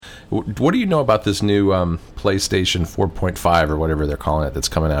What do you know about this new PlayStation 4.5 or whatever they're calling it that's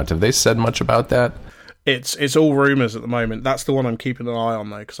coming out? Have they said much about that? It's all rumors at the moment. That's the one I'm keeping an eye on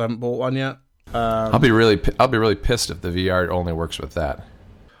though, because I haven't bought one yet. I'll be really pissed if the VR only works with that.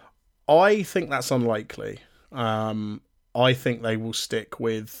 I think that's unlikely. I think they will stick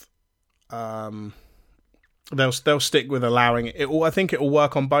with. They'll stick with allowing it. I think it will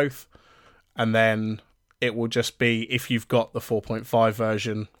work on both, and then it will just be if you've got the 4.5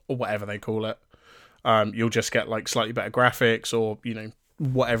 version or whatever they call it, you'll just get like slightly better graphics or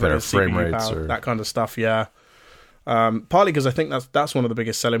whatever better it is, frame CPU rates power, or that kind of stuff. Yeah. Partly because I think that's one of the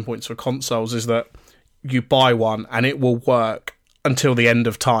biggest selling points for consoles is that you buy one and it will work until the end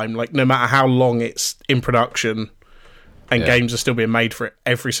of time. Like no matter how long it's in production and games are still being made for it,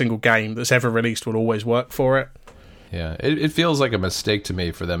 every single game that's ever released will always work for it. Yeah, it feels like a mistake to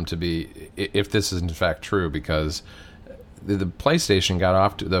me for them to be, if this is in fact true, because the PlayStation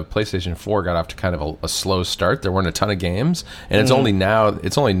 4 got off to kind of a slow start. There weren't a ton of games, and it's only now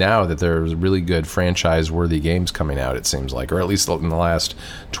that there's really good franchise-worthy games coming out, it seems like, or at least in the last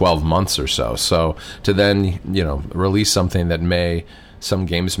 12 months or so. So to then, release something that some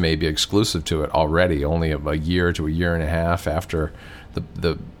games may be exclusive to it already, only a year to a year and a half after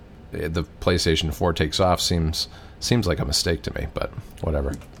the PlayStation 4 takes off seems like a mistake to me, but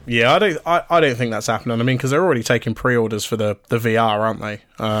whatever. Yeah, I don't think that's happening. I mean, because they're already taking pre-orders for the VR, aren't they?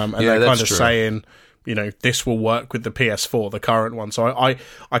 And they're kind of saying, this will work with the PS4, the current one. So I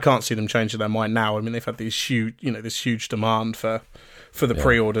can't see them changing their mind now. I mean, they've had this huge demand for the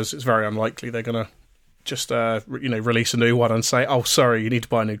pre-orders. It's very unlikely they're going to just release a new one and say, oh, sorry, you need to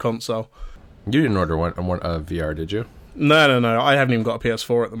buy a new console. You didn't order one VR, did you? No. I haven't even got a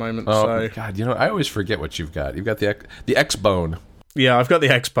PS4 at the moment. Oh, so. God, I always forget what you've got. You've got the X-Bone. Yeah, I've got the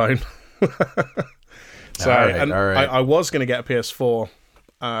X-Bone. So, all right. I was going to get a PS4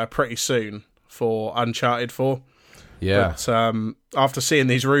 pretty soon for Uncharted 4. Yeah. But after seeing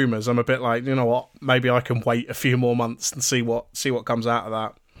these rumours, I'm a bit like, you know what? Maybe I can wait a few more months and see what comes out of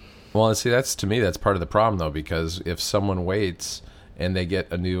that. Well, see, that's part of the problem, though, because if someone waits and they get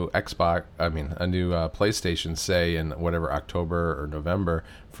a new PlayStation, say in whatever October or November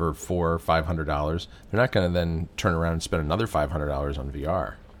for $400 or $500, they're not going to then turn around and spend another $500 on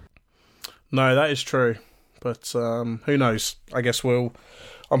VR. No, that is true, but who knows? I guess I'm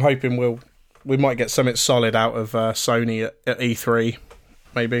hoping we might get something solid out of Sony at E3,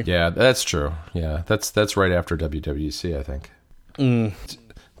 maybe. Yeah, that's true. Yeah, that's right after WWDC, I think.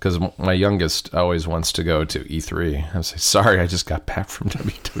 Because my youngest always wants to go to E3. I was like, sorry, I just got back from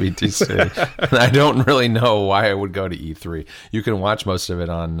WWDC. And I don't really know why I would go to E3. You can watch most of it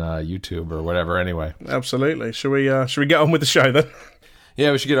on YouTube or whatever anyway. Absolutely. Should we get on with the show then?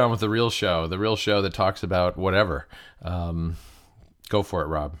 Yeah, we should get on with the real show that talks about whatever. Go for it,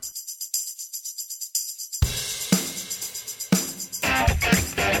 Rob.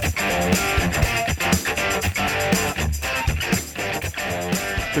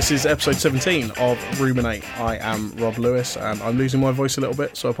 This is episode 17 of Ruminate. I am Rob Lewis, and I'm losing my voice a little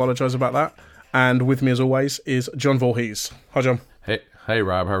bit, so I apologise about that. And with me, as always, is John Voorhees. Hi, John. Hey,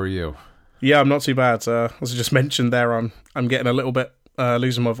 Rob. How are you? Yeah, I'm not too bad. As I just mentioned there, I'm getting a little bit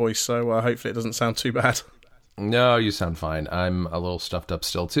losing my voice, so hopefully it doesn't sound too bad. No, you sound fine. I'm a little stuffed up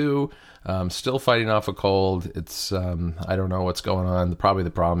still, too. Still fighting off a cold. It's I don't know what's going on. Probably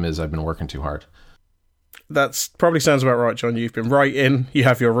the problem is I've been working too hard. That's probably sounds about right, John. You've been writing. You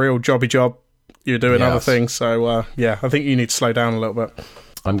have your real jobby job. You're doing other things. So, I think you need to slow down a little bit.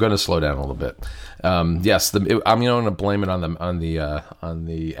 I'm going to slow down a little bit. Yes, I'm going to blame it on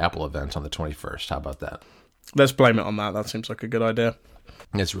the Apple event on the 21st. How about that? Let's blame it on that. That seems like a good idea.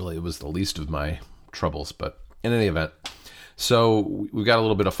 It was the least of my troubles, but in any event. So we've got a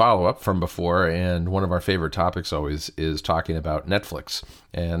little bit of follow-up from before, and one of our favorite topics always is talking about Netflix.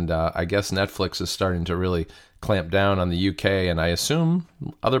 And I guess Netflix is starting to really clamp down on the UK, and I assume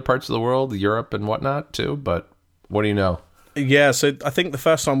other parts of the world, Europe and whatnot too, but what do you know? Yeah, so I think the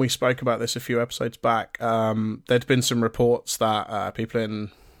first time we spoke about this a few episodes back, there'd been some reports that people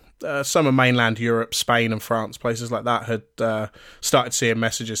in some of mainland Europe, Spain and France, places like that, had started seeing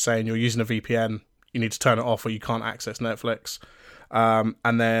messages saying you're using a VPN, you need to turn it off or you can't access Netflix.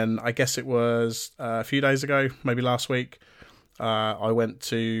 And then I guess it was a few days ago, maybe last week, I went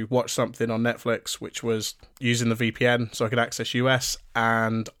to watch something on Netflix, which was using the VPN so I could access US,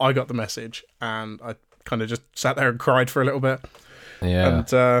 and I got the message, and I kind of just sat there and cried for a little bit. Yeah.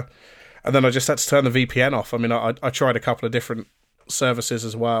 And then I just had to turn the VPN off. I mean, I tried a couple of different services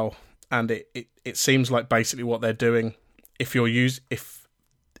as well, and it seems like basically what they're doing, if you're using a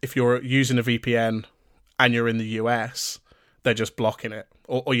VPN and you're in the US, they're just blocking it.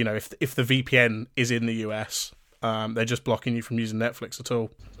 Or you know, if the VPN is in the US, they're just blocking you from using Netflix at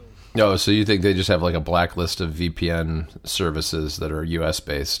all. No, so you think they just have like a blacklist of VPN services that are US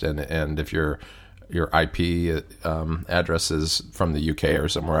based, and if your IP address is from the UK or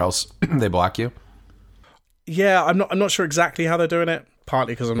somewhere else, they block you? Yeah, I'm not sure exactly how they're doing it.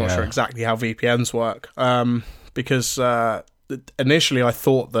 Partly because I'm not sure exactly how VPNs work. Because initially I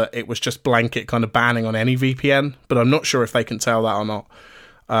thought that it was just blanket kind of banning on any VPN, but I'm not sure if they can tell that or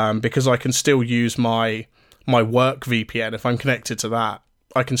not. Because I can still use my work VPN. If I'm connected to that,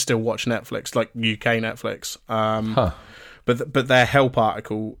 I can still watch Netflix, like UK Netflix. But their help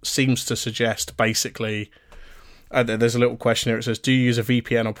article seems to suggest basically, there's a little question here. It says, do you use a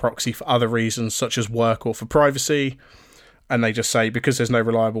VPN or proxy for other reasons such as work or for privacy? And they just say, because there's no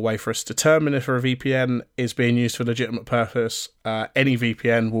reliable way for us to determine if a VPN is being used for a legitimate purpose, any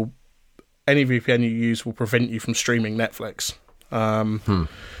VPN you use will prevent you from streaming Netflix.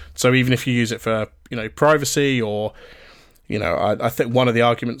 So even if you use it for, you know, privacy or, you know, I think one of the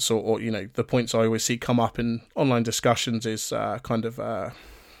arguments or you know, the points I always see come up in online discussions is US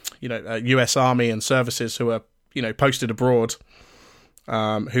Army and services who are, you know, posted abroad,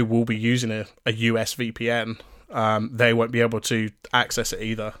 who will be using a US VPN. They won't be able to access it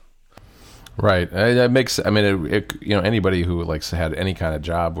either. Right. That makes. I mean, you know, anybody who like had any kind of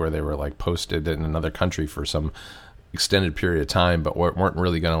job where they were like posted in another country for some extended period of time, but weren't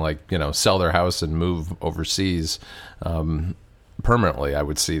really going to like, you know, sell their house and move overseas permanently, I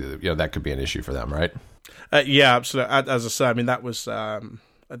would see that, you know, that could be an issue for them, right? Yeah, absolutely. As I say, I mean, that was. I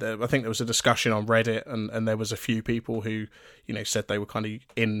think there was a discussion on Reddit, and there was a few people who, you know, said they were kind of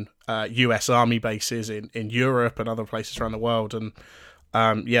in US Army bases in Europe and other places around the world, and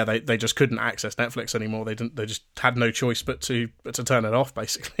they just couldn't access Netflix anymore. They just had no choice but to turn it off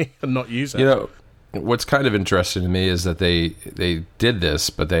basically and not use it. You know, what's kind of interesting to me is that they did this,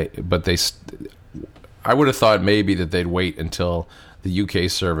 but they I would have thought maybe that they'd wait until the UK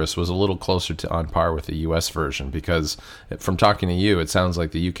service was a little closer to on par with the US version, because from talking to you, it sounds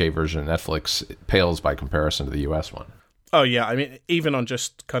like the UK version of Netflix pales by comparison to the US one. Oh yeah, I mean, even on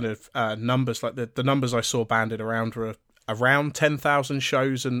just kind of numbers, like the numbers I saw banded around were around 10,000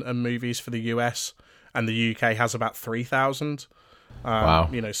 shows and movies for the US, and the UK has about 3,000. Wow.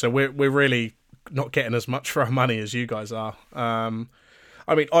 You know, so we're really not getting as much for our money as you guys are.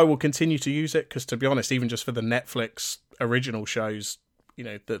 I mean, I will continue to use it because, to be honest, even just for the Netflix original shows, you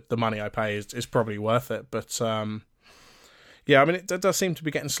know, the money I pay is probably worth it. But yeah, I mean, it does seem to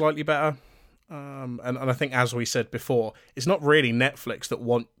be getting slightly better. And I think, as we said before, it's not really Netflix that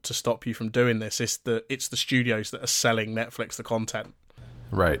want to stop you from doing this. It's the studios that are selling Netflix the content.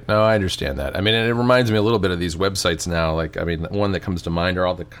 Right. No, I understand that. I mean, and it reminds me a little bit of these websites now. Like, I mean, one that comes to mind are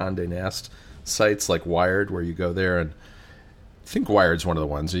all the Condé Nast sites like Wired, where you go there, and I think Wired's one of the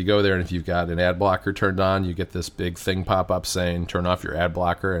ones. So you go there, and if you've got an ad blocker turned on, you get this big thing pop up saying, turn off your ad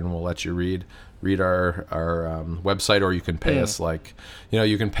blocker, and we'll let you read our website, or you can pay us like, you know,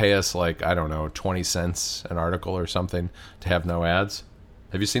 I don't know, 20 cents an article or something to have no ads.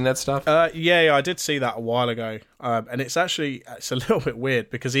 Have you seen that stuff? Yeah, I did see that a while ago. And it's a little bit weird,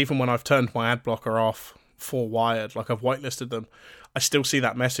 because even when I've turned my ad blocker off for Wired, like I've whitelisted them, I still see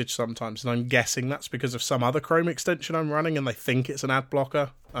that message sometimes, and I'm guessing that's because of some other Chrome extension I'm running and they think it's an ad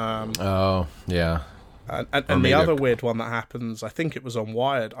blocker. Oh, yeah. And the other weird one that happens, I think it was on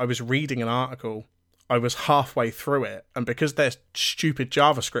Wired, I was reading an article, I was halfway through it, and because their stupid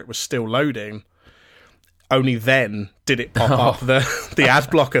JavaScript was still loading, only then did it pop up the ad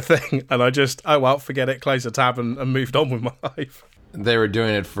blocker thing, and I just, forget it, closed the tab and moved on with my life. They were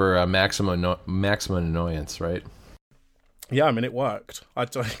doing it for maximum annoyance, right? Yeah, I mean, it worked. I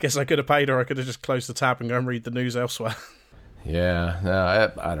guess I could have paid, or I could have just closed the tab and go and read the news elsewhere. Yeah,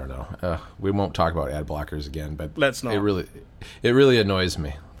 no, I don't know. We won't talk about ad blockers again, but let's not. It really annoys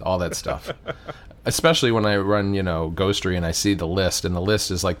me, all that stuff. Especially when I run, you know, Ghostery and I see the list, and the list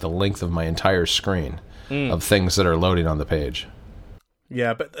is like the length of my entire screen of things that are loading on the page.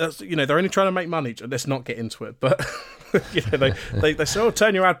 Yeah, but you know, they're only trying to make money. Let's not get into it. But you know, they say, "Oh,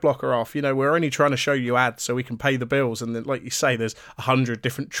 turn your ad blocker off." You know, we're only trying to show you ads so we can pay the bills. And then, like you say, there's 100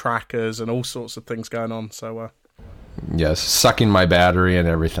 different trackers and all sorts of things going on. So, yes, sucking my battery and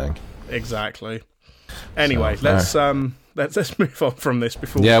everything. Exactly. Anyway, let's move on from this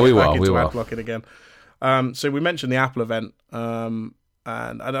before we get back into ad blocking again. So we mentioned the Apple event, and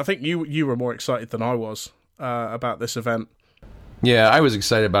I think you were more excited than I was about this event. Yeah, I was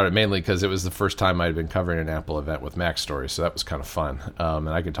excited about it mainly because it was the first time I'd been covering an Apple event with Mac Story, so that was kind of fun. And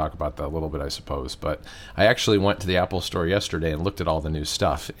I could talk about that a little bit, I suppose. But I actually went to the Apple Store yesterday and looked at all the new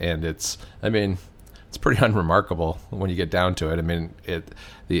stuff, and it's pretty unremarkable when you get down to it. I mean,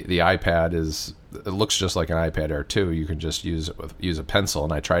 the iPad it looks just like an iPad Air 2. You can just use a pencil,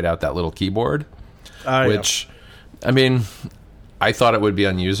 and I tried out that little keyboard, which, yeah. I mean, I thought it would be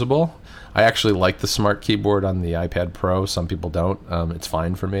unusable. I actually like the smart keyboard on the iPad Pro. Some people don't. It's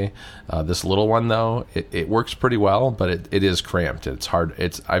fine for me. This little one, though, it works pretty well, but it is cramped. It's hard.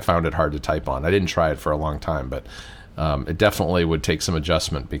 I found it hard to type on. I didn't try it for a long time, but it definitely would take some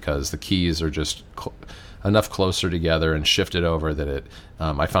adjustment because the keys are just enough closer together and shifted over that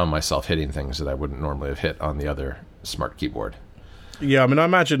I found myself hitting things that I wouldn't normally have hit on the other smart keyboard. Yeah, I mean, I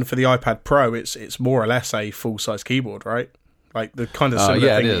imagine for the iPad Pro, it's more or less a full-size keyboard, right? Like the kind of similar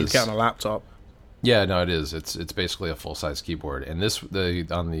thing that you get on a laptop. Yeah, no, it is. It's basically a full-size keyboard. And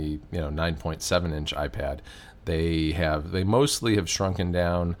on the 9.7-inch iPad, they mostly have shrunken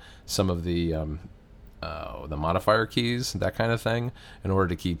down some of the modifier keys, that kind of thing, in order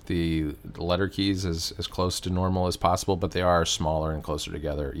to keep the letter keys as close to normal as possible. But they are smaller and closer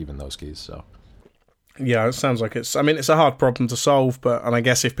together, even those keys. So. Yeah, it sounds like it's a hard problem to solve, and I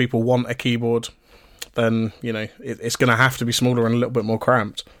guess if people want a keyboard, then, it's going to have to be smaller and a little bit more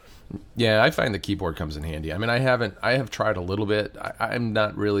cramped. Yeah, I find the keyboard comes in handy. I mean, I have tried a little bit. I'm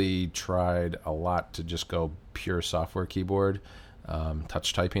not really tried a lot to just go pure software keyboard,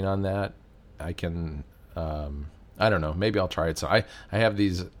 touch typing on that. I can, I don't know, maybe I'll try it. So I have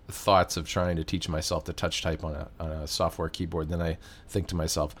these thoughts of trying to teach myself to touch type on a software keyboard. Then I think to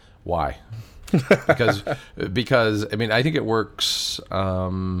myself, why? because I mean, I think it works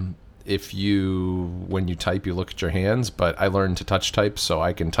if when you type, you look at your hands, but I learned to touch type so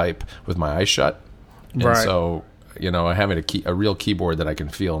I can type with my eyes shut. And right. So, having a real keyboard that I can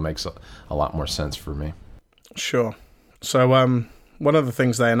feel makes a lot more sense for me. Sure. So, one of the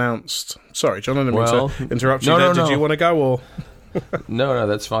things they announced... Sorry, John, I didn't mean to interrupt you there. Did you want to go, or... No,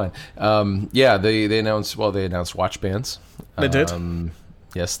 that's fine. Yeah, they announced watch bands. They did?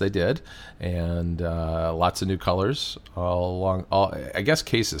 Yes, they did. And lots of new colors all along. I guess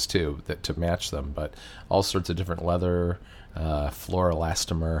cases, too, to match them, but all sorts of different leather,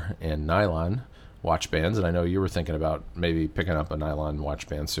 fluoroelastomer, and nylon watch bands. And I know you were thinking about maybe picking up a nylon watch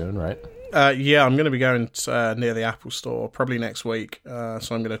band soon, right? Yeah, I'm going to be going near the Apple Store probably next week. So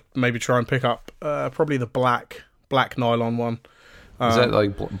I'm going to maybe try and pick up probably the black nylon one. Is that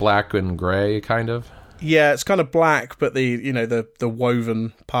like black and gray, kind of? Yeah, it's kind of black, but the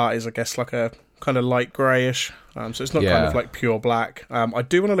woven part is, I guess, like a kind of light greyish. So it's not kind of like pure black. I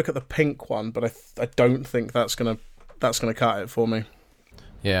do want to look at the pink one, but I don't think that's gonna cut it for me.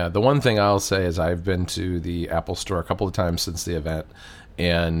 Yeah, the one thing I'll say is I've been to the Apple Store a couple of times since the event,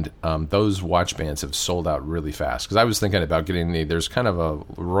 and those watch bands have sold out really fast. Because I was thinking about getting there's kind of a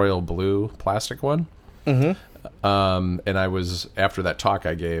royal blue plastic one. Mm-hmm. And I was, after that talk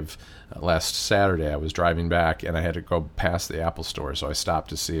I gave last Saturday, I was driving back and I had to go past the Apple Store, so I stopped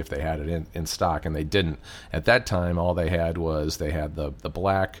to see if they had it in stock, and they didn't. At that time, all they had the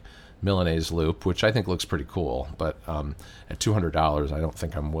black Milanese loop, which I think looks pretty cool, but at $200, I don't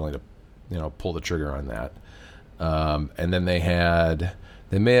think I'm willing to pull the trigger on that. And then they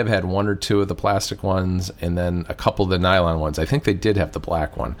may have had one or two of the plastic ones, and then a couple of the nylon ones. I think they did have the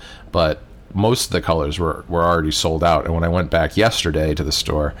black one, but most of the colors were already sold out. And when I went back yesterday to the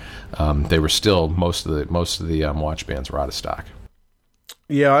store, they were still most of the watch bands were out of stock.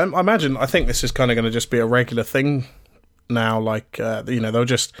 Yeah, I think this is kind of going to just be a regular thing now. Like they'll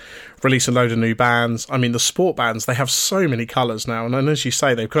just release a load of new bands. I mean, the sport bands, they have so many colors now, and as you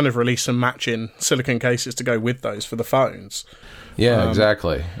say, they've kind of released some matching silicone cases to go with those for the phones. Yeah,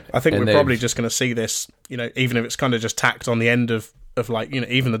 exactly. I think we're probably just going to see this, even if it's kind of just tacked on the end of like,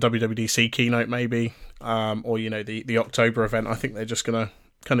 even the WWDC keynote maybe, or the October event. I think they're just going to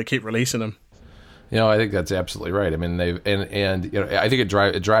kind of keep releasing them. I think that's absolutely right. I mean, I think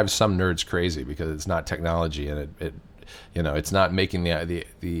it drives some nerds crazy because it's not technology, and it it's not making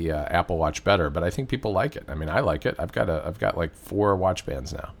the Apple Watch better. But I think people like it. I mean, I like it. I've got like 4 watch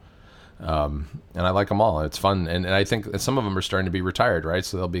bands now. And I like them all. It's fun, and I think some of them are starting to be retired, right?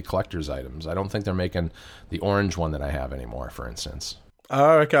 So they'll be collector's items. I don't think they're making the orange one that I have anymore, for instance.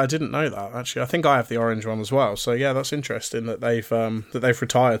 Oh, okay. I didn't know that, actually. I think I have the orange one as well. So yeah, that's interesting that they've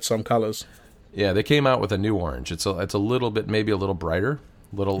retired some colours. Yeah, they came out with a new orange. It's a little bit, maybe a little brighter,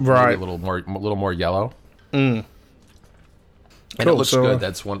 maybe a little more yellow. Mm. And cool, it looks good.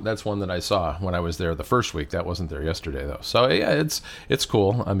 That's one that I saw when I was there the first week. That wasn't there yesterday though. So yeah, it's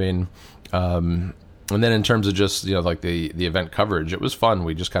cool. I mean, and then in terms of just like the event coverage, it was fun.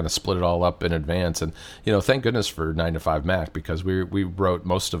 We just kind of split it all up in advance, and thank goodness for 9 to 5 Mac, because we wrote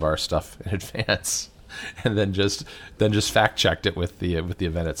most of our stuff in advance, and then just fact checked it with the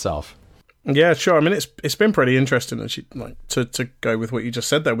event itself. Yeah, sure. I mean, it's been pretty interesting actually, like to go with what you just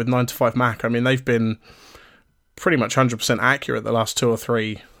said there with 9 to 5 Mac. I mean, they've been pretty much 100% accurate the last 2 or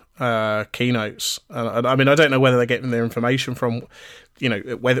 3 keynotes. And I mean, I don't know whether they're getting their information from,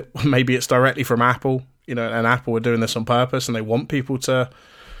 whether maybe it's directly from Apple, and Apple are doing this on purpose and they want people to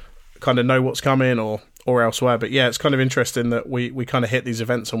kind of know what's coming or elsewhere. But yeah, it's kind of interesting that we kind of hit these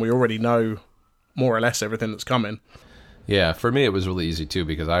events and we already know more or less everything that's coming. Yeah, for me it was really easy too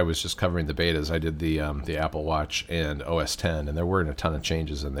because I was just covering the betas. I did the Apple Watch and OS X, and there weren't a ton of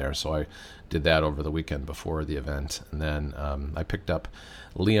changes in there, so I did that over the weekend before the event. And then I picked up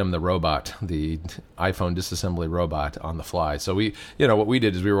Liam the robot, the iPhone disassembly robot, on the fly. So what we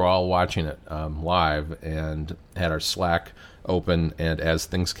did is we were all watching it live and had our Slack open, and as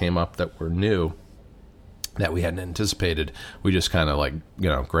things came up that were new that we hadn't anticipated, we just kind of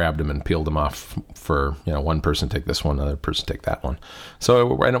grabbed them and peeled them off for, one person take this one, another person take that one.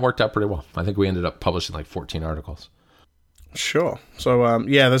 So it worked out pretty well. I think we ended up publishing 14 articles. Sure. So,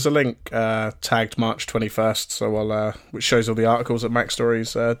 there's a link tagged March 21st, so which shows all the articles that Mac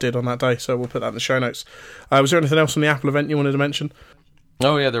Stories did on that day. So we'll put that in the show notes. Was there anything else from the Apple event you wanted to mention?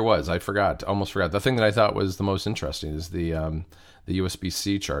 Oh, yeah, there was. I almost forgot. The thing that I thought was the most interesting is the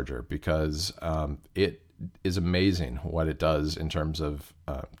USB-C charger, because it is amazing what it does in terms of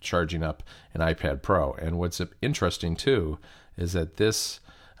charging up an iPad Pro. And what's interesting too is that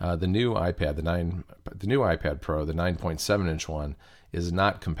the new iPad, the new iPad Pro, the 9.7-inch one, is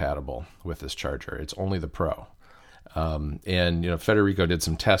not compatible with this charger. It's only the Pro. And Federico did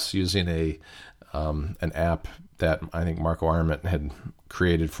some tests using an app that I think Marco Arment had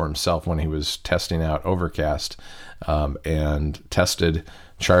created for himself when he was testing out Overcast, and tested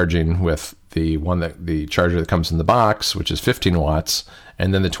charging with the charger that comes in the box, which is 15 watts,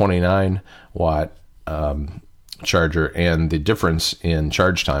 and then the 29 watt charger, and the difference in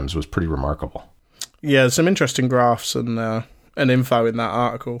charge times was pretty remarkable. Yeah, some interesting graphs and info in that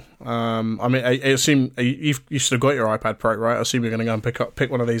article. I mean, I assume you should have got your iPad Pro, right? I assume you're going to go and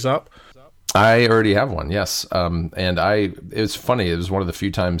pick one of these up. I already have one, yes. And it's funny. It was one of the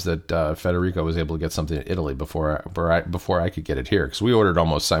few times that Federico was able to get something in Italy before I could get it here, because we ordered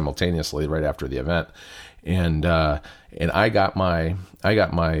almost simultaneously right after the event. And I got my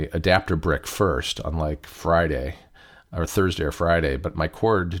adapter brick first on Friday or Thursday or Friday, but my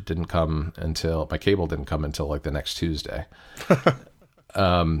cable didn't come until the next Tuesday.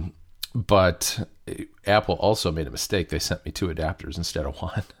 But Apple also made a mistake. They sent me 2 adapters instead of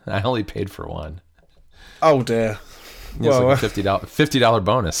 1. I only paid for 1. Oh dear. It's like a $50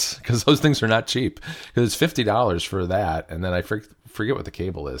 bonus, because those things are not cheap. Because it's $50 for that, and then I forget what the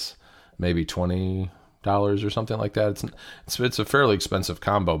cable is, maybe $20 or something like that. It's a fairly expensive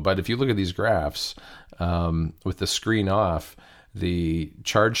combo. But if you look at these graphs, with the screen off, the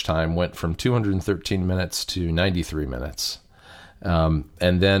charge time went from 213 minutes to 93 minutes.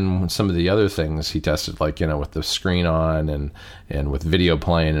 And then some of the other things he tested, with the screen on and with video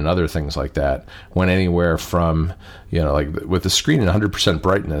playing and other things like that, went anywhere from, with the screen at 100%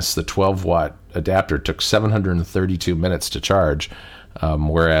 brightness, the 12 watt adapter took 732 minutes to charge,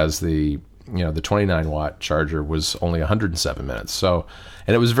 whereas the 29 watt charger was only 107 minutes. So,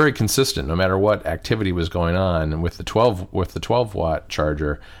 and it was very consistent no matter what activity was going on. And with the 12 watt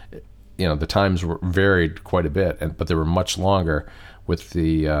charger, the times varied quite a bit, but they were much longer. With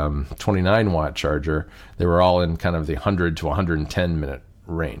the 29 watt charger, they were all in kind of the 100 to 110 minute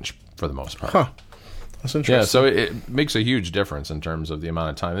range for the most part. Huh. That's interesting. Yeah, so it makes a huge difference in terms of the amount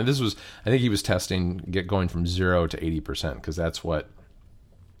of time. And I think he was testing going from 0 to 80%, because that's what,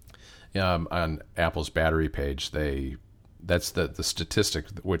 on Apple's battery page, that's the statistic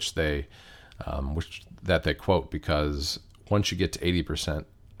which they quote, because once you get to 80%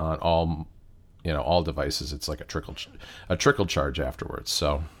 on all devices, it's like a trickle charge afterwards.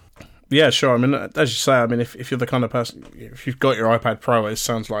 So yeah, sure. I mean, as you say, if you're the kind of person, if you've got your iPad Pro, it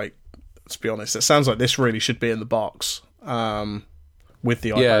sounds like, let's be honest, it sounds like this really should be in the box with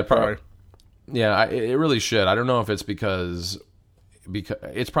the iPad Pro. Yeah, it really should. I don't know if it's because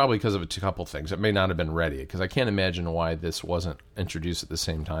it's probably because of a couple things. It may not have been ready, because I can't imagine why this wasn't introduced at the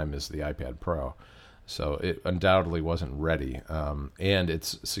same time as the iPad Pro. So it undoubtedly wasn't ready, and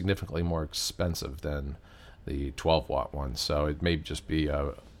it's significantly more expensive than the 12 watt one. So it may just be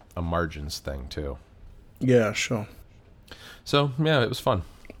a margins thing too. Yeah, sure. So yeah, it was fun.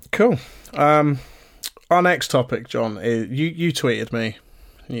 Cool. Our next topic, John, is you tweeted me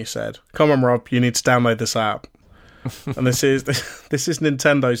and you said, "Come on, Rob, you need to download this app." And this is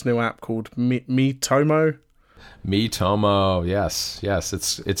Nintendo's new app called Miitomo. Miitomo, yes.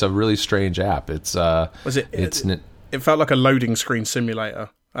 It's a really strange app. It felt like a loading screen simulator.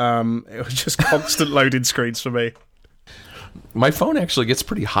 It was just constant loading screens for me. My phone actually gets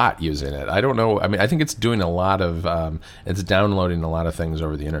pretty hot using it. I don't know. I mean, I think it's doing a lot of, it's downloading a lot of things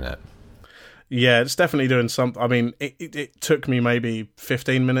over the internet. Yeah, it's definitely doing something. I mean, it took me maybe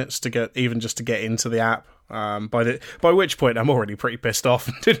 15 minutes to get into the app. By which point I'm already pretty pissed off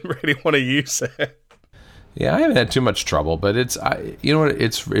and didn't really want to use it. Yeah, I haven't had too much trouble, but you know what?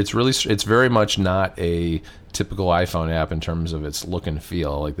 It's very much not a typical iPhone app in terms of its look and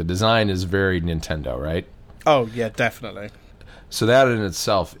feel. Like the design is very Nintendo, right? Oh yeah, definitely. So that in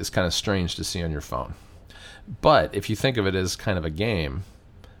itself is kind of strange to see on your phone. But if you think of it as kind of a game,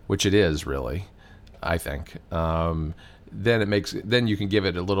 which it is really, I think, then you can give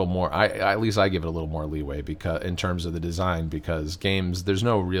it a little more. At least I give it a little more leeway because in terms of the design, because games, there's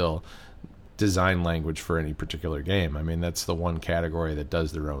no real design language for any particular game. I mean, that's the one category that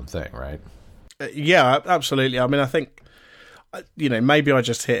does their own thing, right? Yeah, absolutely. I mean, I think, maybe I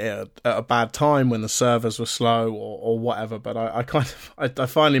just hit it at a bad time when the servers were slow or whatever, but I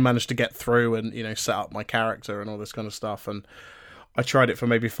finally managed to get through and, set up my character and all this kind of stuff. And I tried it for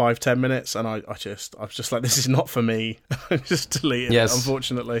maybe 5-10 minutes and I was just like, this is not for me. I just deleted it,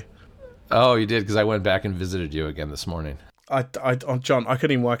 unfortunately. Oh, you did? Because I went back and visited you again this morning. John, I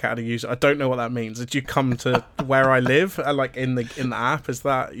couldn't even work out how to use it. I don't know what that means. Did you come to where I live, like in the app? Is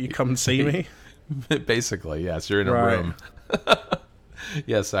that you come and see me? Basically, yes. You're in a room.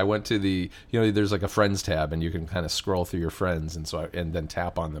 Yes, I went to there's like a friends tab, and you can kind of scroll through your friends, and then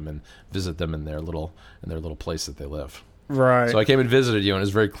tap on them and visit them in their little place that they live. Right. So I came and visited you, and it was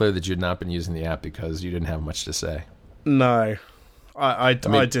very clear that you had not been using the app because you didn't have much to say. No, I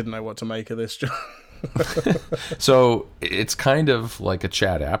didn't know what to make of this, John. So it's kind of like a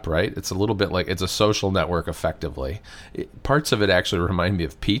chat app, right? It's a little bit like it's a social network, effectively. Parts of it actually remind me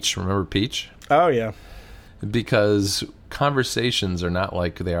of Peach. Remember Peach? Oh, yeah. Because conversations are not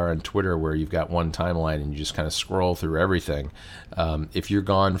like they are on Twitter, where you've got one timeline and you just kind of scroll through everything. If you're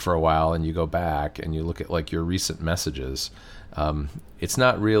gone for a while and you go back and you look at like your recent messages, it's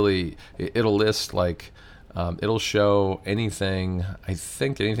not really. It'll list like. It'll show anything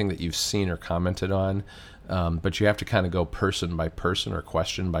that you've seen or commented on, but you have to kind of go person by person or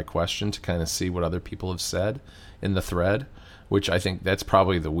question by question to kind of see what other people have said in the thread, which I think that's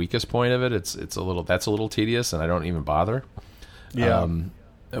probably the weakest point of it. That's a little tedious, and I don't even bother. Yeah.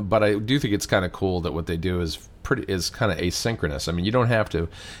 But I do think it's kind of cool that what they do is kind of asynchronous. I mean, you don't have to,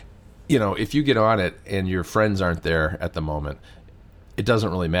 if you get on it and your friends aren't there at the moment, it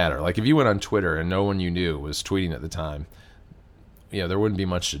doesn't really matter. Like if you went on Twitter and no one you knew was tweeting at the time, there wouldn't be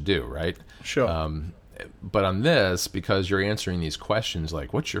much to do, right? Sure. But on this, because you're answering these questions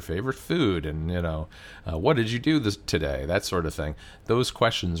like, what's your favorite food? And, what did you do today? That sort of thing. Those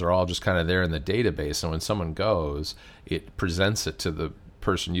questions are all just kind of there in the database. And when someone goes, it presents it to the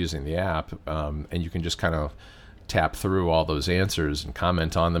person using the app. And you can just kind of tap through all those answers and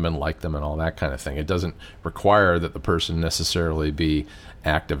comment on them and like them and all that kind of thing. It doesn't require that the person necessarily be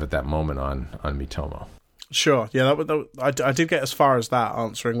active at that moment on Miitomo. Sure. Yeah, I did get as far as that,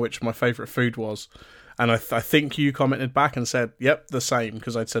 answering which my favourite food was. And I think you commented back and said, "Yep, the same,"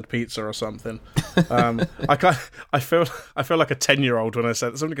 because I'd said pizza or something. I feel like a 10-year-old when I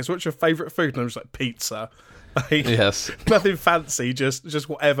said somebody goes, "What's your favourite food?" And I was like, "Pizza." Yes. Nothing fancy, just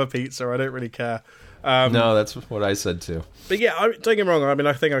whatever pizza. I don't really care. No, that's what I said too. But yeah, don't get me wrong. I mean,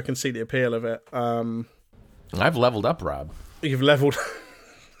 I think I can see the appeal of it. I've leveled up, Rob. You've leveled.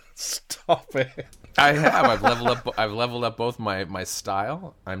 Stop it. I have. I've leveled up both my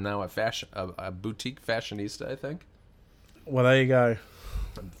style. I'm now a boutique fashionista, I think. Well, there you go.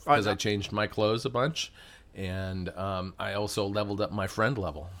 Because I changed my clothes a bunch, and I also leveled up my friend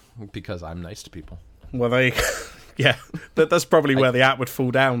level because I'm nice to people. Well, there you go. Yeah, that's probably where the app would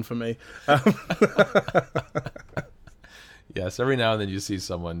fall down for me. Yes, every now and then you see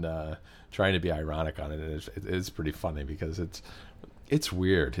someone trying to be ironic on it, and it's pretty funny because it's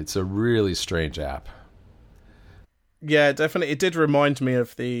weird. It's a really strange app. Yeah, definitely. It did remind me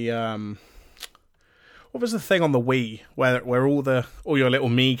of the what was the thing on the Wii where all your little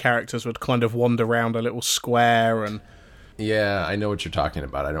Mii characters would kind of wander around a little square and. Yeah, I know what you're talking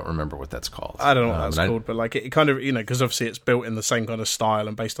about. I don't remember what that's called. I don't know what that's called, but like it kind of, because obviously it's built in the same kind of style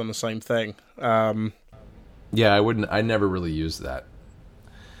and based on the same thing. Yeah, I never really used that.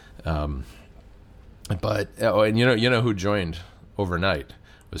 But and you know who joined overnight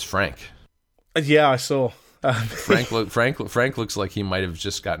was Frank. Yeah, I saw. Frank looks like he might have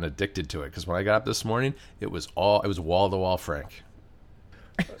just gotten addicted to it, because when I got up this morning, it was wall to wall Frank.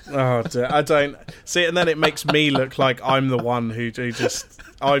 Oh dear, I don't see it, and then it makes me look like I'm the one who just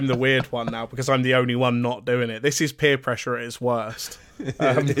I'm the weird one now because I'm the only one not doing it. This is peer pressure at its worst.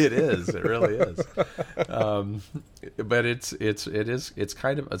 It is. It really is. But it's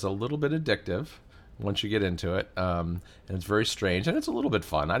kind of, it's a little bit addictive once you get into it, and it's very strange, and it's a little bit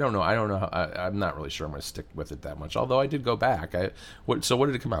fun. I don't know. I'm not really sure I'm going to stick with it that much. Although I did go back. So what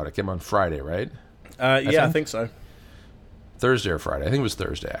did it come out? It came on Friday, right? I think so. Thursday or Friday. I think it was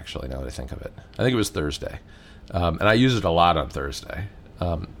Thursday, actually, now that I think of it. I think it was Thursday. And I use it a lot on Thursday.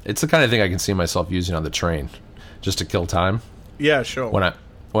 It's the kind of thing I can see myself using on the train, just to kill time. Yeah, sure.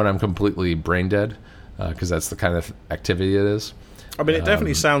 When I'm completely brain dead, because that's the kind of activity it is. I mean, it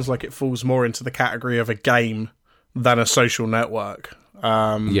definitely sounds like it falls more into the category of a game than a social network.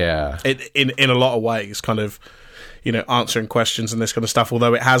 Yeah. In a lot of ways, kind of, answering questions and this kind of stuff.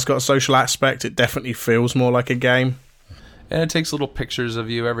 Although it has got a social aspect, it definitely feels more like a game. And it takes little pictures of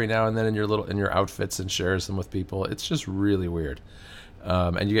you every now and then in your outfits and shares them with people. It's just really weird.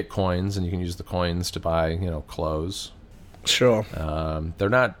 And you get coins, and you can use the coins to buy, clothes. Sure. They're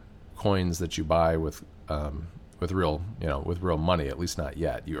not coins that you buy with real money. At least not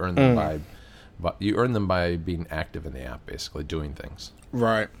yet. You earn them by being active in the app, basically doing things.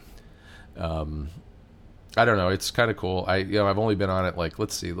 Right. I don't know. It's kind of cool. I've only been on it,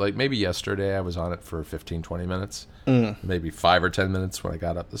 let's see, maybe yesterday I was on it for 15, 20 minutes. Maybe 5 or 10 minutes when I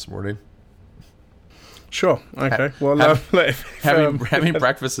got up this morning. Sure. Okay. Having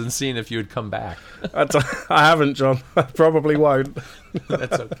breakfast and seeing if you would come back. I haven't, John. I probably won't.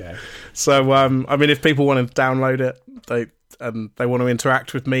 That's okay. So, if people want to download it, they want to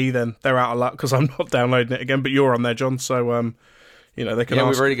interact with me, then they're out of luck because I'm not downloading it again. But you're on there, John. So, they can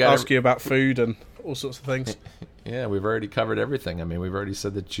ask you about food and all sorts of things. Yeah, we've already covered everything. I mean, we've already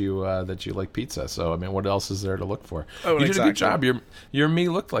said that you like pizza. So, what else is there to look for? Oh, you did a good job. Your me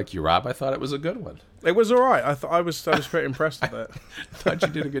looked like you, Rob. I thought it was a good one. It was all right. I was pretty impressed with it. I thought you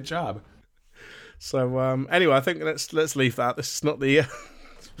did a good job. So anyway, I think let's leave that. This is not the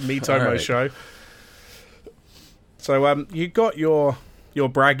Me Tomo show. So you got your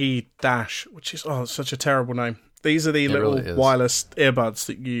Braggy Dash, which is such a terrible name. These are the little wireless earbuds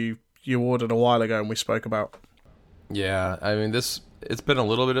that you ordered a while ago and we spoke about. Yeah, I mean it's been a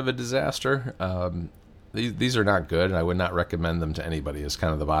little bit of a disaster. These are not good, and I would not recommend them to anybody. Is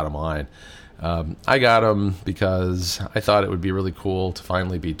kind of the bottom line. I got them because I thought it would be really cool to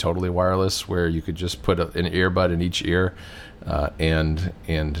finally be totally wireless, where you could just put an earbud in each ear and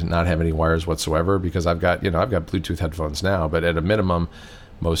not have any wires whatsoever. Because I've got Bluetooth headphones now, but at a minimum,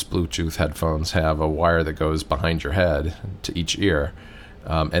 most Bluetooth headphones have a wire that goes behind your head to each ear,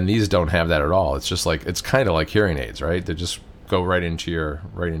 and these don't have that at all. It's just it's kind of like hearing aids, right? They just go right into your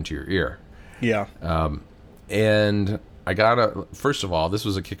ear. Yeah. And I got first of all, this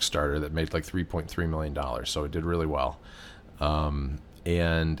was a Kickstarter that made $3.3 million, so it did really well.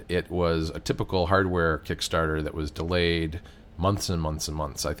 And it was a typical hardware Kickstarter that was delayed months and months and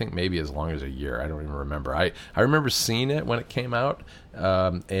months. I think maybe as long as a year. I don't even remember. I remember seeing it when it came out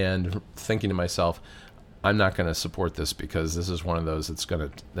and thinking to myself, I'm not going to support this because this is one of those that's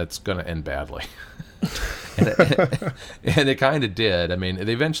gonna end badly. and it kind of did. I mean, it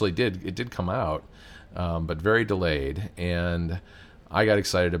eventually did. It did come out. But very delayed, and I got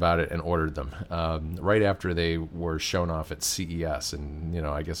excited about it and ordered them right after they were shown off at CES, and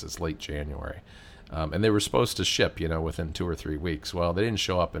I guess it's late January, and they were supposed to ship within 2 or 3 weeks. Well, they didn't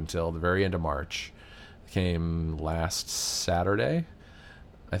show up until the very end of March. It came last Saturday,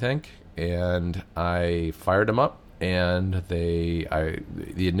 I think, and I fired them up, and the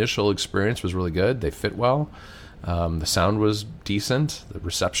initial experience was really good. They fit well. The sound was decent. The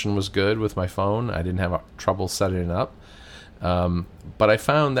reception was good with my phone. I didn't have trouble setting it up. But I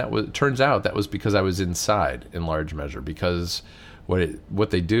found turns out that was because I was inside in large measure, because what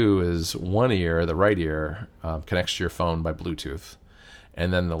they do is one ear, the right ear, connects to your phone by Bluetooth,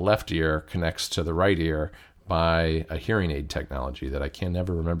 and then the left ear connects to the right ear by a hearing aid technology that I can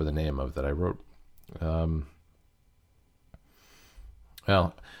never remember the name of that I wrote.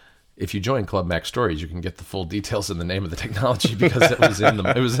 If you join Club Mac Stories, you can get the full details and the name of the technology, because it was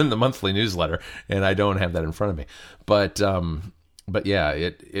in the monthly newsletter, and I don't have that in front of me. But yeah,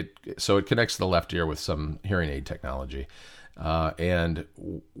 it connects to the left ear with some hearing aid technology, and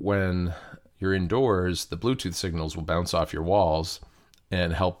when you're indoors, the Bluetooth signals will bounce off your walls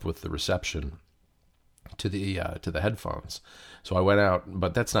and help with the reception to the headphones. So I went out,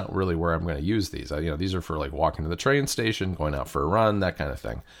 but that's not really where I'm going to use these. These are for walking to the train station, going out for a run, that kind of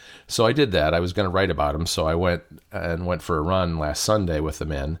thing. So I did that. I was going to write about them, so I went for a run last Sunday with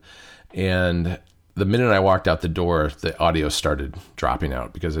them in, and the minute I walked out the door, the audio started dropping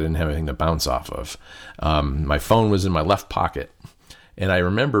out because I didn't have anything to bounce off of. My phone was in my left pocket, and I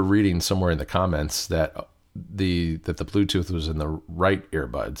remember reading somewhere in the comments that the Bluetooth was in the right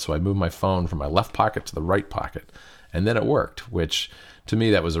earbud. So I moved my phone from my left pocket to the right pocket, and then it worked, which to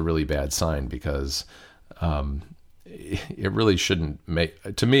me that was a really bad sign, because it really shouldn't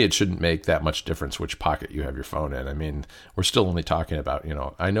make, to me, it shouldn't make that much difference which pocket you have your phone in. I mean, we're still only talking about,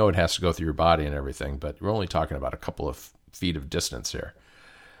 I know it has to go through your body and everything, but we're only talking about a couple of feet of distance here.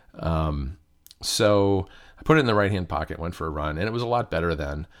 So I put it in the right-hand pocket, went for a run, and it was a lot better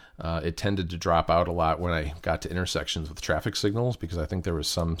then. It tended to drop out a lot when I got to intersections with traffic signals, because I think there was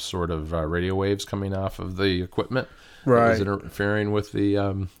some sort of radio waves coming off of the equipment that was interfering with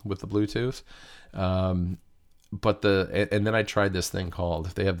the Bluetooth. And then I tried this thing called,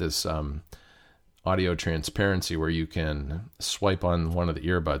 they have this audio transparency where you can swipe on one of the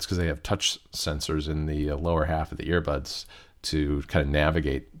earbuds, because they have touch sensors in the lower half of the earbuds to kind of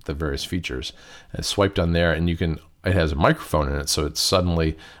navigate the various features. And I swiped on there, and it has a microphone in it, so it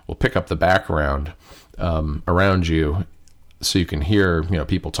suddenly will pick up the background around you, so you can hear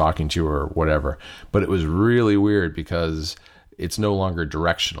people talking to you or whatever. But it was really weird because it's no longer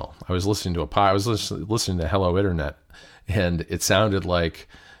directional. I was listening to listening to Hello Internet, and it sounded like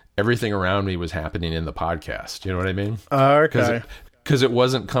everything around me was happening in the podcast. You know what I mean? Okay. Because it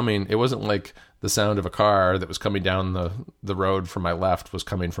wasn't like the sound of a car that was coming down the road from my left was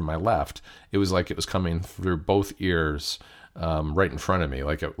coming from my left. It was like it was coming through both ears, right in front of me,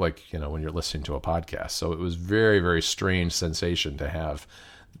 like when you're listening to a podcast. So it was very, very strange sensation to have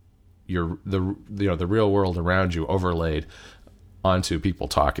the real world around you overlaid onto people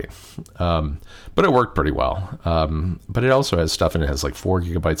talking. But it worked pretty well. But it also has stuff in it. It has like 4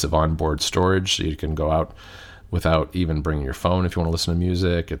 gigabytes of onboard storage, so you can go out without even bringing your phone if you want to listen to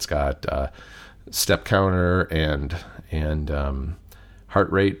music. It's got step counter and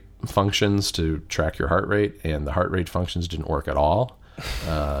heart rate functions to track your heart rate, and the heart rate functions didn't work at all.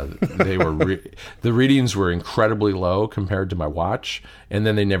 The readings were incredibly low compared to my watch, and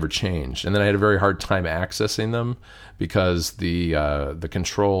then they never changed. And then I had a very hard time accessing them because the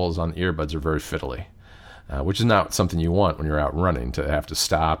controls on the earbuds are very fiddly, which is not something you want when you're out running, to have to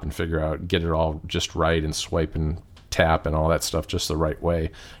stop and get it all just right and swipe and tap and all that stuff just the right way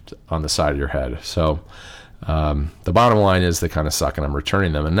on the side of your head. So the bottom line is they kind of suck, and I'm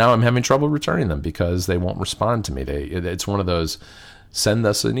returning them. And now I'm having trouble returning them because they won't respond to me. It's one of those, send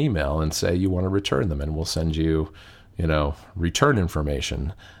us an email and say you want to return them, and we'll send you, return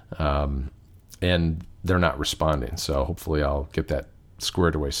information. And they're not responding. So hopefully I'll get that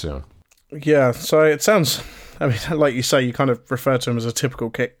squared away soon. Yeah, so it sounds, like you say, you kind of refer to them as a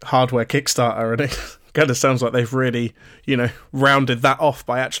typical hardware Kickstarter, and it kind of sounds like they've really, rounded that off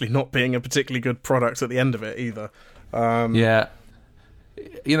by actually not being a particularly good product at the end of it either. Yeah.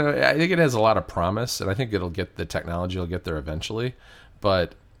 I think it has a lot of promise, and I think the technology will get there eventually.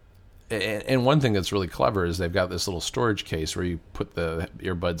 But, and one thing that's really clever is they've got this little storage case where you put the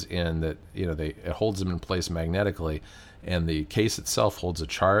earbuds in that, it holds them in place magnetically, and the case itself holds a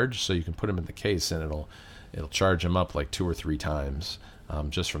charge, so you can put them in the case and it'll charge them up like 2 or 3 times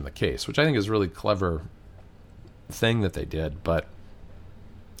just from the case, which I think is a really clever thing that they did. But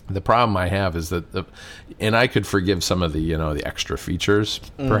the problem I have is that and I could forgive some of the the extra features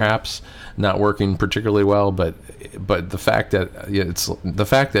perhaps not working particularly well, but the fact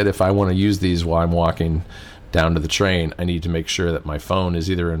that if I want to use these while I'm walking down to the train, I need to make sure that my phone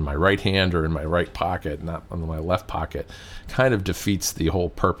is either in my right hand or in my right pocket, not in my left pocket, kind of defeats the whole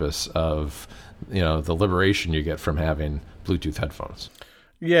purpose of the liberation you get from having Bluetooth headphones.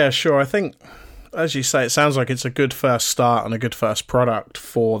 Yeah, sure. I think, as you say, it sounds like it's a good first start and a good first product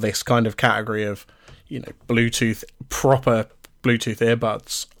for this kind of category of, proper Bluetooth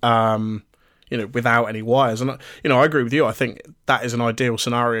earbuds, without any wires. And, I agree with you. I think that is an ideal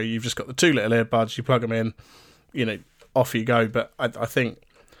scenario. You've just got the 2 little earbuds, you plug them in, off you go. But I think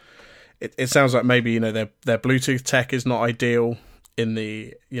it sounds like maybe, their Bluetooth tech is not ideal in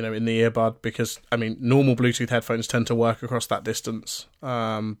the earbud, because normal Bluetooth headphones tend to work across that distance,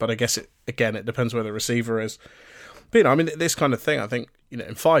 but I guess it depends where the receiver is. But this kind of thing, I think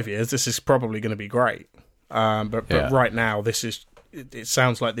in 5 years this is probably going to be great, but right now it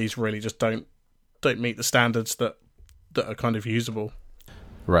sounds like these really just don't meet the standards that are kind of usable.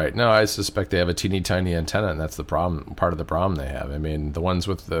 Right. No, I suspect they have a teeny tiny antenna, and that's the problem. Part of the problem they have. The ones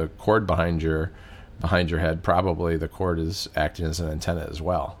with the cord behind your head, probably the cord is acting as an antenna as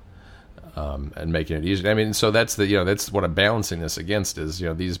well, and making it easier. So that's that's what I'm balancing this against is,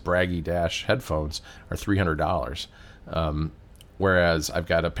 these Braggy Dash headphones are $300, whereas I've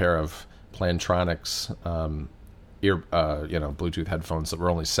got a pair of Plantronics Bluetooth headphones that were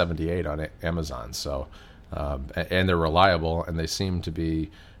only $78 on Amazon. So, and they're reliable, and they seem to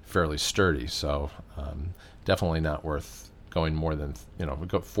be fairly sturdy. So definitely not worth going more than we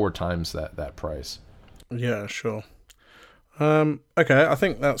go 4 times that price. Yeah, sure. Okay, I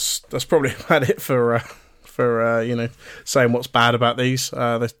think that's probably about it for saying what's bad about these.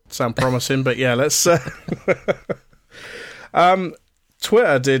 They sound promising, but yeah, let's.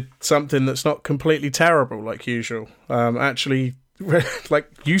 Twitter did something that's not completely terrible, like usual. Actually, like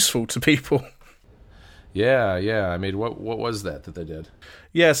useful to people. Yeah. I mean, what was that they did?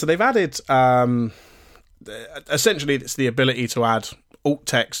 Yeah, so they've added. Essentially, it's the ability to add alt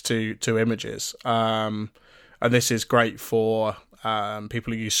text to images, and this is great for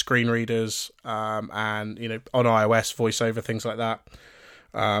people who use screen readers and on iOS voiceover, things like that.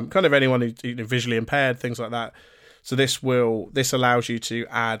 Kind of anyone who's visually impaired, things like that. So this allows you to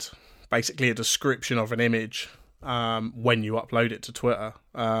add basically a description of an image when you upload it to Twitter.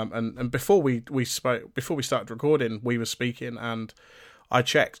 And before we started recording, we were speaking, and I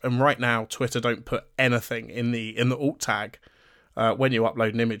checked, and right now Twitter don't put anything in the alt tag when you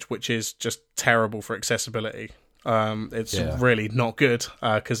upload an image, which is just terrible for accessibility. It's really not good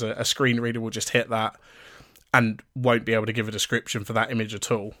because a screen reader will just hit that and won't be able to give a description for that image at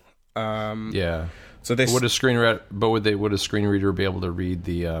all. So this would a screen reader be able to read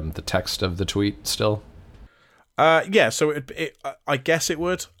the text of the tweet still? So I guess it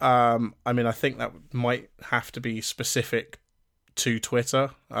would. I mean, I think that might have to be specific to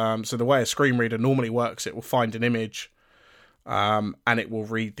Twitter. So the way a screen reader normally works, it will find an image, and it will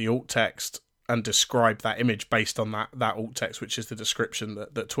read the alt text and describe that image based on that alt text, which is the description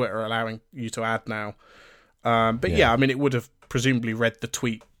that Twitter are allowing you to add now. I mean, it would have presumably read the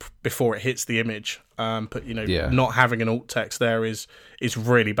tweet before it hits the image. But not having an alt text there is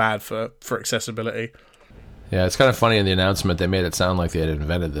really bad for accessibility. Yeah, it's kind of funny in the announcement they made it sound like they had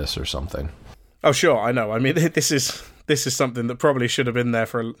invented this or something. Oh, sure, I know. I mean, this is something that probably should have been there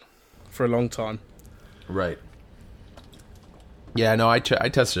for a long time. Right. Yeah, no, I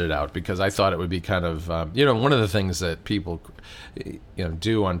tested it out because I thought it would be kind of one of the things that people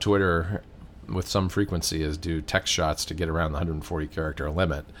do on Twitter with some frequency is do text shots to get around the 140 character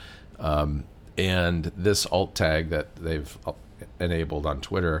limit. And this alt tag that they've enabled on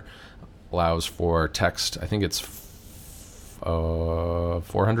Twitter allows for text. I think it's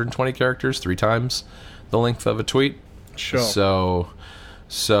 420 characters, 3 times the length of a tweet. Sure.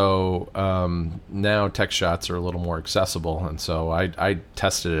 So now text shots are a little more accessible, and so I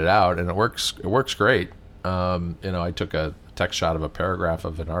tested it out, and it works great. I took a text shot of a paragraph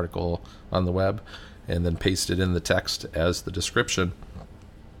of an article on the web, and then pasted in the text as the description,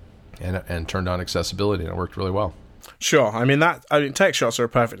 and turned on accessibility, and it worked really well. Sure. I mean, text shots are a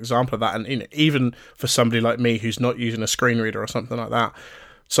perfect example of that, and even for somebody like me who's not using a screen reader or something like that,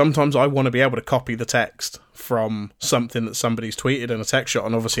 sometimes I want to be able to copy the text from something that somebody's tweeted in a text shot,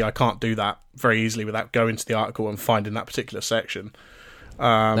 and obviously I can't do that very easily without going to the article and finding that particular section.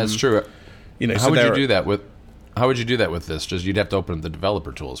 That's true. How would you do that with this? Just you'd have to open the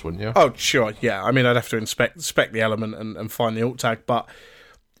developer tools, wouldn't you? Oh, sure, yeah. I mean, I'd have to inspect the element and find the alt tag, but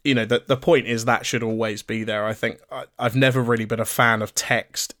the point is that should always be there. I think I've never really been a fan of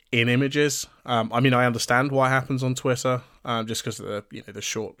text in images. I mean, I understand why it happens on Twitter, just because of the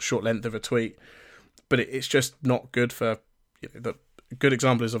short length of a tweet, but it's just not good for. The good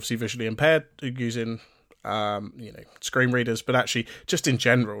example is obviously visually impaired using screen readers, but actually just in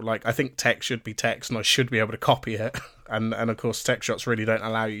general, like I think text should be text, and I should be able to copy it, and of course text shots really don't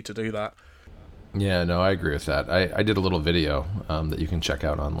allow you to do that. Yeah, no, I agree with that. I did a little video that you can check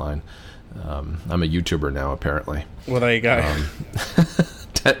out online. I'm a YouTuber now, apparently. Well, there you go.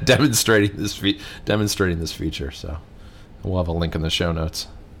 Demonstrating this feature. So we'll have a link in the show notes.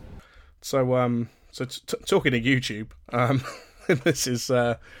 So talking to YouTube, this is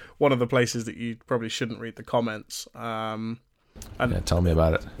one of the places that you probably shouldn't read the comments. Tell me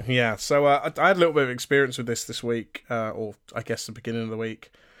about it. Yeah, so I had a little bit of experience with this week, or I guess the beginning of the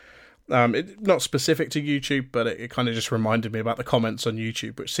week. Not specific to YouTube, but it kind of just reminded me about the comments on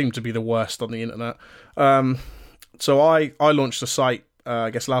YouTube, which seem to be the worst on the internet. So I launched a site, I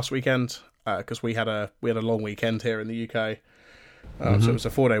guess last weekend, because we had a long weekend here in the UK. So it was a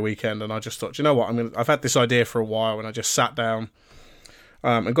 4-day weekend, and I just thought, you know what, I've had this idea for a while, and I just sat down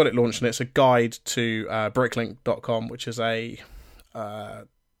and got it launched, and it's a guide to bricklink.com, which is a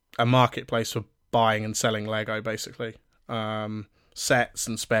marketplace for buying and selling Lego, basically. Sets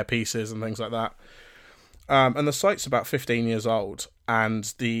and spare pieces and things like that. And the site's about 15 years old,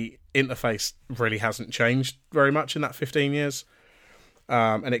 and the interface really hasn't changed very much in that 15 years.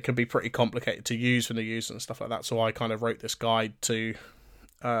 And it can be pretty complicated to use for new users and stuff like that. So I kind of wrote this guide to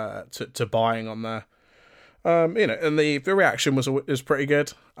buying on there. And the reaction was pretty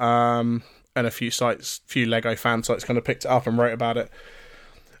good. And a few Lego fan sites kind of picked it up and wrote about it.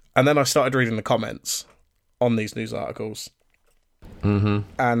 And then I started reading the comments on these news articles. Mm-hmm.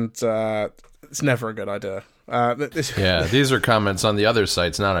 And it's never a good idea. These are comments on the other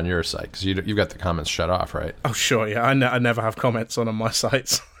sites, not on your site, because you've got the comments shut off, right? Oh, sure, yeah. I never have comments on my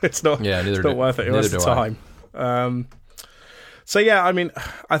sites. It's not worth it. It was the time. So, yeah, I mean,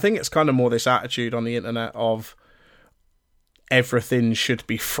 I think it's kind of more this attitude on the internet of everything should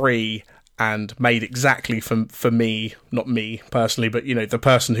be free and made exactly for me, not me personally, but, the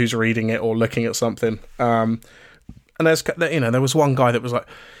person who's reading it or looking at something. And there was one guy that was like,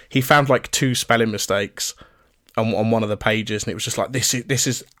 he found like 2 spelling mistakes on one of the pages, and it was just like, this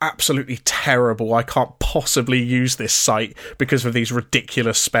is absolutely terrible. I can't possibly use this site because of these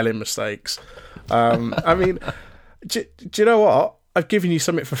ridiculous spelling mistakes. I mean, do you know what? I've given you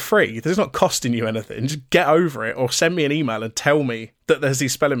something for free. This is not costing you anything. Just get over it, or send me an email and tell me that there's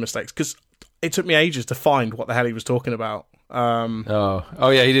these spelling mistakes, because it took me ages to find what the hell he was talking about. Yeah,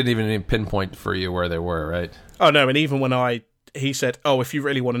 he didn't even pinpoint for you where they were, right? Oh no, and even when he said, "Oh, if you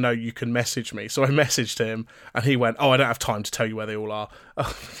really want to know, you can message me." So I messaged him, and he went, "Oh, I don't have time to tell you where they all are."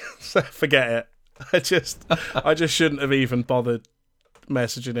 So forget it. I just shouldn't have even bothered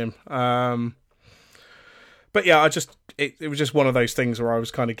messaging him. But yeah, it was just one of those things where I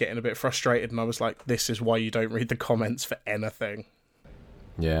was kind of getting a bit frustrated, and I was like, "This is why you don't read the comments for anything."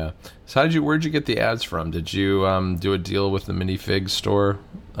 Yeah. So where'd you get the ads from? Did you do a deal with the Minifig store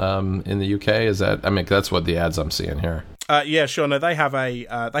in the UK? Is that? I mean, that's what the ads I'm seeing here. Yeah, sure. No, they have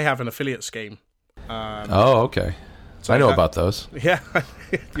an affiliate scheme. Okay. So I know about those. Yeah,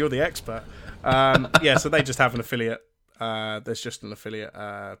 you're the expert. So they just have an affiliate. There's just an affiliate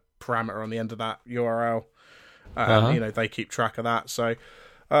parameter on the end of that URL. They keep track of that. So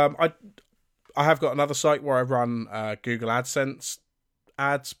I have got another site where I run Google AdSense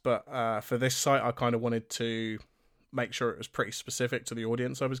ads, but for this site I kind of wanted to make sure it was pretty specific to the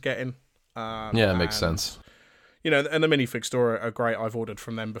audience I was getting. It makes sense. And the Minifig store are great. I've ordered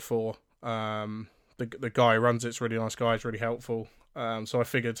from them before. The guy who runs it's a really nice guy. He's really helpful. So I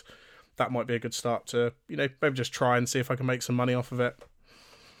figured that might be a good start to, maybe just try and see if I can make some money off of it.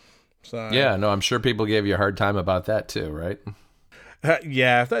 So yeah, no, I'm sure people gave you a hard time about that too, right?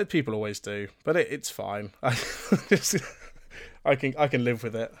 Yeah, people always do, but it's fine. I can live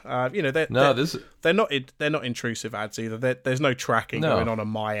with it. They're not intrusive ads either. There's no tracking going on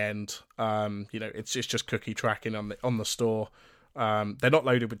my end. It's just cookie tracking on the store. They're not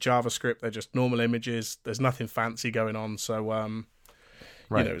loaded with JavaScript. They're just normal images. There's nothing fancy going on. So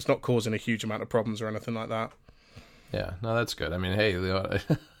it's not causing a huge amount of problems or anything like that. Yeah, no, that's good. I mean, hey,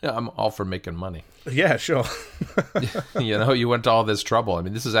 I'm all for making money. Yeah, sure. You went to all this trouble. I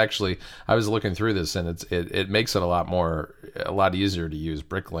mean, this is actually, I was looking through this, and it makes it a lot easier to use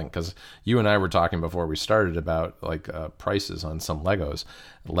Bricklink, because you and I were talking before we started about like prices on some Lego.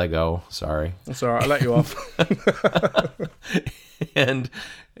 Sorry, that's all right. I let you off. and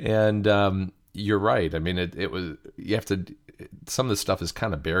you're right. I mean, it was, you have to. Some of the stuff is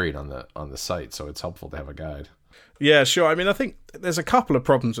kind of buried on the site, so it's helpful to have a guide. Yeah, sure. I mean, I think there's a couple of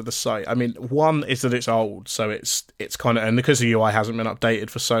problems with the site. I mean, one is that it's old, so it's kind of, and because the UI hasn't been updated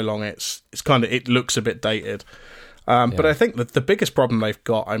for so long, it's kind of, it looks a bit dated. But I think that the biggest problem they've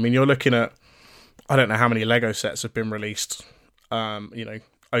got, I mean, you're looking at, I don't know how many Lego sets have been released, over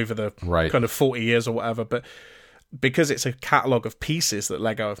the kind of 40 years or whatever, but because it's a catalogue of pieces that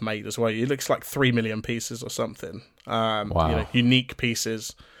Lego have made as well, it looks like 3 million pieces or something. Wow. Unique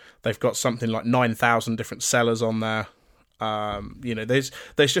pieces. They've got something like 9,000 different sellers on there. There's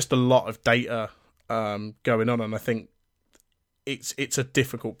just a lot of data going on, and I think it's a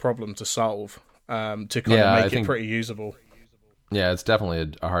difficult problem to solve to kind of make it pretty usable. Yeah, it's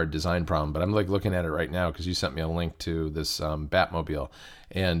definitely a hard design problem, but I'm like looking at it right now because you sent me a link to this Batmobile,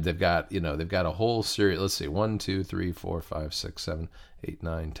 and they've got a whole series. Let's see, 1, 2, 3, 4, 5, 6, 7, 8,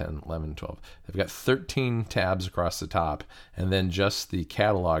 9, 10, 11, 12. They've got 13 tabs across the top, and then just the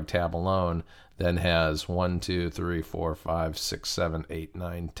catalog tab alone then has 1, 2, 3, 4, 5, 6, 7, 8,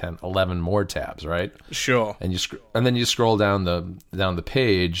 9, 10, 11 more tabs, right? Sure. And then you scroll down the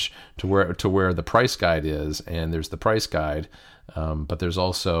page to where the price guide is, and there's the price guide. But there's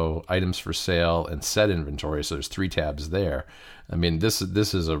also items for sale and set inventory, so there's 3 tabs there. I mean, this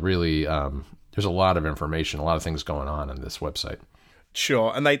is a really there's a lot of information, a lot of things going on this website.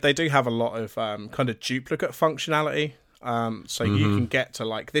 Sure, and they do have a lot of kind of duplicate functionality. So you can get to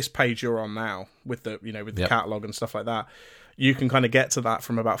like this page you're on now with the the catalog and stuff like that. you can kind of get to that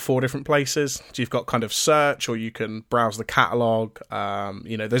from about 4 different places. So you've got kind of search, or you can browse the catalogue.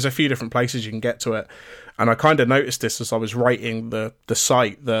 There's a few different places you can get to it. And I kind of noticed this as I was writing the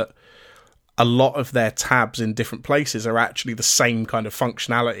site, that a lot of their tabs in different places are actually the same kind of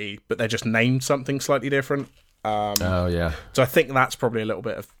functionality, but they're just named something slightly different. Oh, yeah. So I think that's probably a little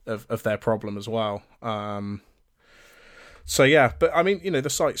bit of their problem as well. So, yeah, but I mean, the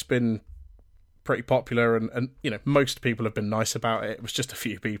site's been pretty popular, and most people have been nice about it. It was just a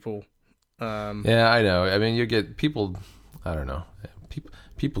few people. Yeah, I know. I mean, you get people, I don't know.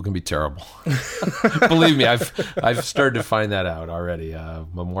 People can be terrible. Believe me, I've started to find that out already. The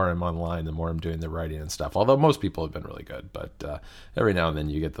more I'm online, the more I'm doing the writing and stuff. Although most people have been really good, but every now and then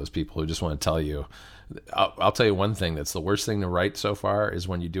you get those people who just want to tell you. I'll tell you one thing that's the worst thing to write so far is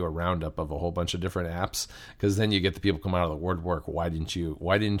when you do a roundup of a whole bunch of different apps, because then you get the people come out of the woodwork. Why didn't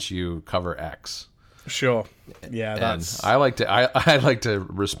you cover X? Sure. Yeah, that's. And I like to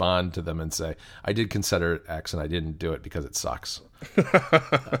respond to them and say, I did consider X and I didn't do it because it sucks.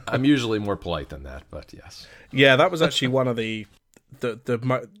 I'm usually more polite than that, but yes. Yeah, that was actually one of the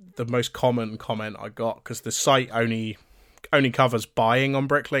most common comment I got, because the site only covers buying on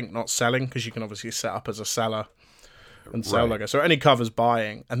Bricklink, not selling, because you can obviously set up as a seller and sell logo. So it only covers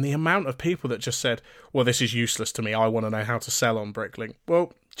buying. And the amount of people that just said, well, this is useless to me, I want to know how to sell on Bricklink.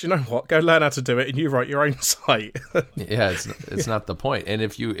 Well, do you know what? Go learn how to do it and you write your own site. Yeah, it's not the point. And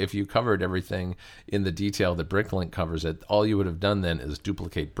if you covered everything in the detail that Bricklink covers it, all you would have done then is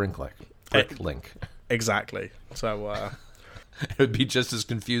duplicate Bricklink. Exactly. So it would be just as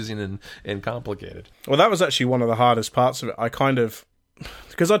confusing and complicated. Well, that was actually one of the hardest parts of it. I kind of,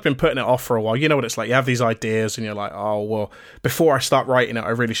 because I'd been putting it off for a while. You know what it's like. You have these ideas and you're like, oh, well, before I start writing it, I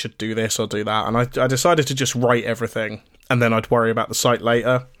really should do this or do that. And I decided to just write everything, and then I'd worry about the site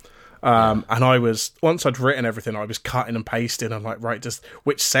later. And once I'd written everything, I was cutting and pasting. I'm like, right, just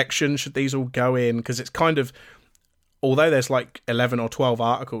which section should these all go in? Because it's kind of, although there's like 11 or 12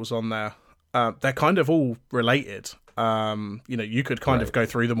 articles on there, they're kind of all related. You could kind of go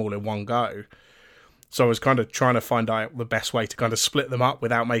through them all in one go. So I was kind of trying to find out the best way to kind of split them up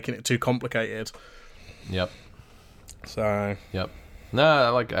without making it too complicated. Yep. So. Yep. No, I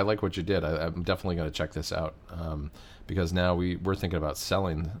like what you did. I'm definitely going to check this out, because now we're thinking about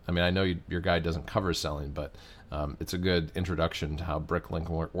selling. I mean, I know your guide doesn't cover selling, but it's a good introduction to how Bricklink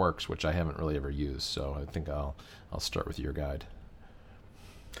works, which I haven't really ever used. So I think I'll start with your guide.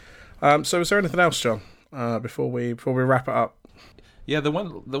 So is there anything else, John, before we wrap it up? Yeah, the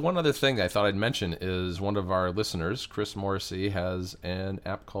one other thing I thought I'd mention is one of our listeners, Chris Morrissey, has an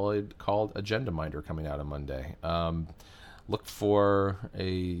app called Agenda Minder coming out on Monday. Look for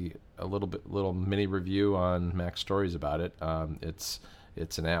a little mini review on Mac Stories about it. It's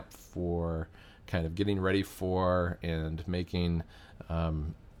an app for kind of getting ready for and making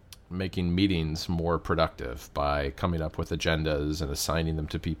meetings more productive by coming up with agendas and assigning them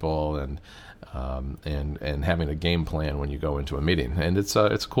to people and having a game plan when you go into a meeting. And it's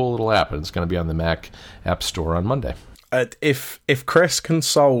a cool little app, and it's going to be on the Mac App Store on Monday. If Chris can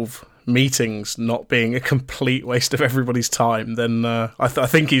solve meetings not being a complete waste of everybody's time, then I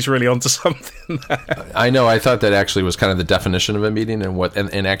think he's really onto something there. I know. I thought that actually was kind of the definition of a meeting,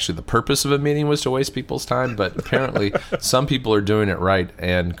 and actually the purpose of a meeting was to waste people's time. But apparently, some people are doing it right,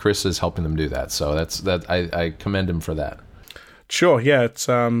 and Chris is helping them do that. So I commend him for that. Sure. Yeah. It's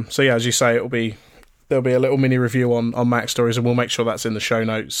so yeah, as you say, there'll be a little mini review on Mac Stories, and we'll make sure that's in the show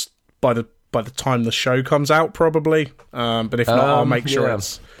notes by the time the show comes out, probably. But if not, I'll make sure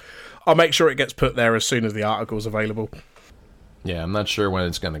I'll make sure it gets put there as soon as the article's available. Yeah, I'm not sure when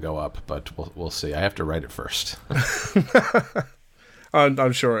it's going to go up, but we'll see. I have to write it first.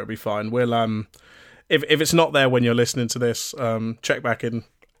 I'm sure it'll be fine. We'll if it's not there when you're listening to this, check back in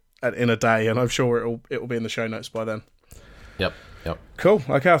a day, and I'm sure it'll be in the show notes by then. Yep. Cool.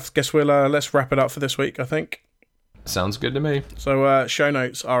 Okay, I guess we'll let's wrap it up for this week, I think. Sounds good to me. So show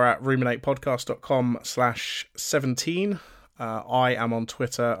notes are at ruminatepodcast.com/17. I am on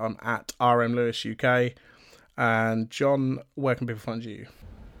Twitter. I'm at RMLewisUK. And John, where can people find you?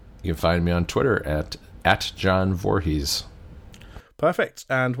 You can find me on Twitter at John Voorhees. Perfect.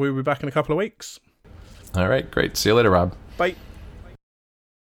 And we'll be back in a couple of weeks. All right, great. See you later, Rob. Bye.